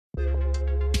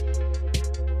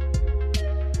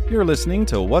You're listening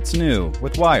to What's New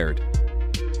with Wired.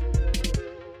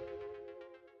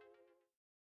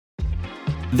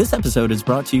 This episode is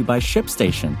brought to you by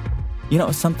ShipStation. You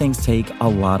know, some things take a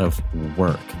lot of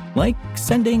work, like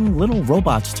sending little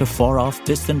robots to far-off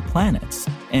distant planets.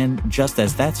 And just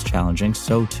as that's challenging,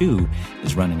 so too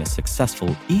is running a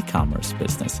successful e-commerce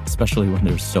business, especially when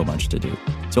there's so much to do.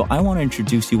 So I want to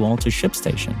introduce you all to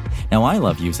ShipStation. Now, I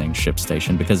love using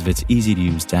ShipStation because of its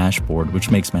easy-to-use dashboard,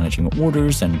 which makes managing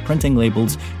orders and printing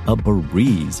labels a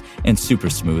breeze and super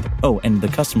smooth. Oh, and the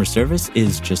customer service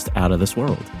is just out of this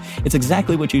world. It's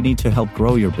exactly what you need to help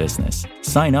grow your business.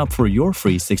 Sign up for your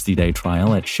free 60-day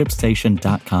trial at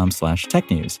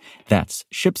shipstation.com/technews. That's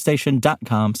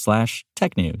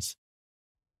shipstation.com/technews.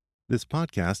 This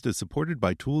podcast is supported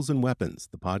by Tools and Weapons,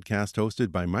 the podcast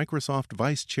hosted by Microsoft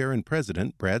Vice Chair and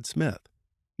President Brad Smith.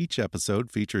 Each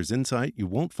episode features insight you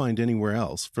won't find anywhere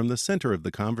else from the center of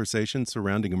the conversation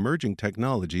surrounding emerging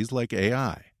technologies like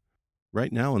AI.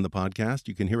 Right now on the podcast,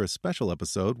 you can hear a special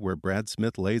episode where Brad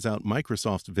Smith lays out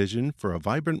Microsoft's vision for a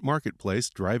vibrant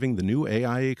marketplace driving the new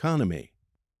AI economy.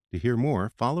 To hear more,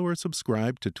 follow or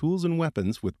subscribe to Tools and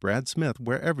Weapons with Brad Smith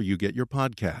wherever you get your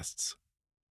podcasts.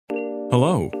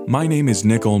 Hello, my name is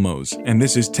Nick Olmos, and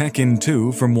this is Tech in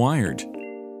 2 from Wired.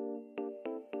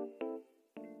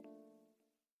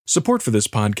 Support for this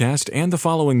podcast and the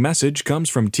following message comes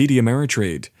from TD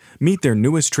Ameritrade. Meet their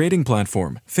newest trading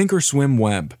platform, thinkorswim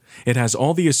Web. It has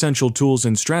all the essential tools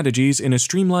and strategies in a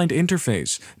streamlined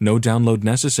interface, no download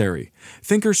necessary.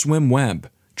 thinkorswim Web.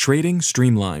 Trading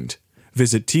streamlined.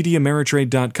 Visit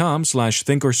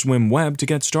tdameritrade.com/thinkorswimweb to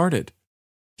get started.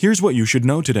 Here's what you should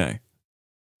know today.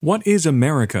 What is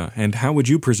America, and how would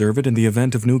you preserve it in the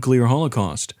event of nuclear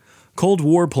holocaust? Cold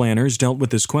War planners dealt with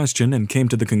this question and came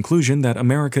to the conclusion that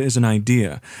America is an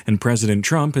idea, and President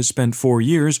Trump has spent 4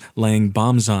 years laying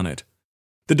bombs on it.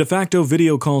 The de facto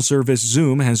video call service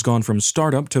Zoom has gone from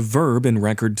startup to verb in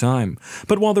record time.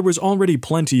 But while there was already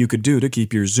plenty you could do to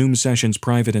keep your Zoom sessions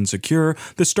private and secure,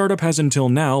 the startup has until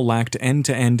now lacked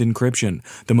end-to-end encryption,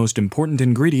 the most important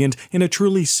ingredient in a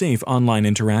truly safe online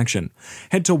interaction.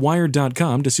 Head to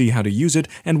Wired.com to see how to use it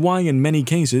and why in many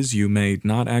cases you may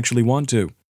not actually want to.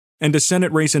 And a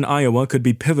Senate race in Iowa could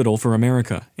be pivotal for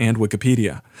America and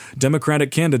Wikipedia. Democratic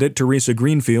candidate Teresa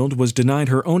Greenfield was denied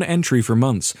her own entry for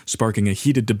months, sparking a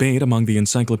heated debate among the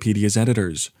encyclopedia's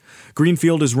editors.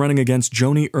 Greenfield is running against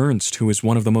Joni Ernst, who is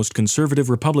one of the most conservative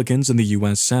Republicans in the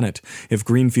U.S. Senate. If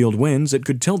Greenfield wins, it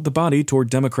could tilt the body toward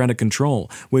Democratic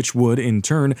control, which would, in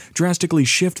turn, drastically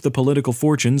shift the political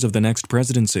fortunes of the next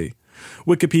presidency.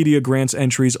 Wikipedia grants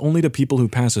entries only to people who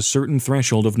pass a certain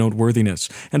threshold of noteworthiness,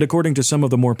 and according to some of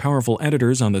the more powerful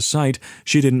editors on the site,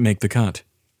 she didn't make the cut.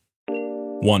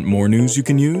 Want more news you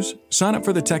can use? Sign up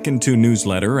for the Tech in 2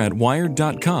 newsletter at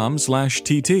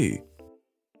wired.com/TT.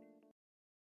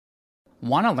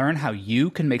 Want to learn how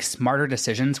you can make smarter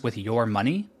decisions with your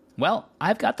money? Well,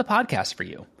 I've got the podcast for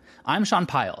you. I'm Sean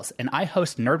Piles, and I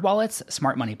host NerdWallet's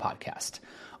Smart Money Podcast.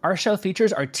 Our show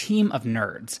features our team of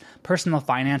nerds, personal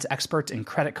finance experts in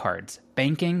credit cards,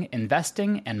 banking,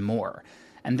 investing, and more.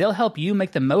 And they'll help you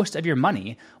make the most of your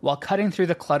money while cutting through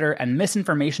the clutter and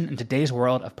misinformation in today's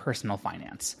world of personal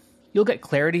finance. You'll get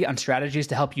clarity on strategies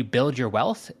to help you build your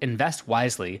wealth, invest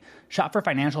wisely, shop for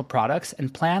financial products,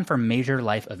 and plan for major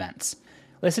life events.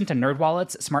 Listen to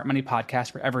NerdWallet's Smart Money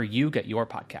Podcast wherever you get your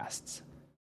podcasts.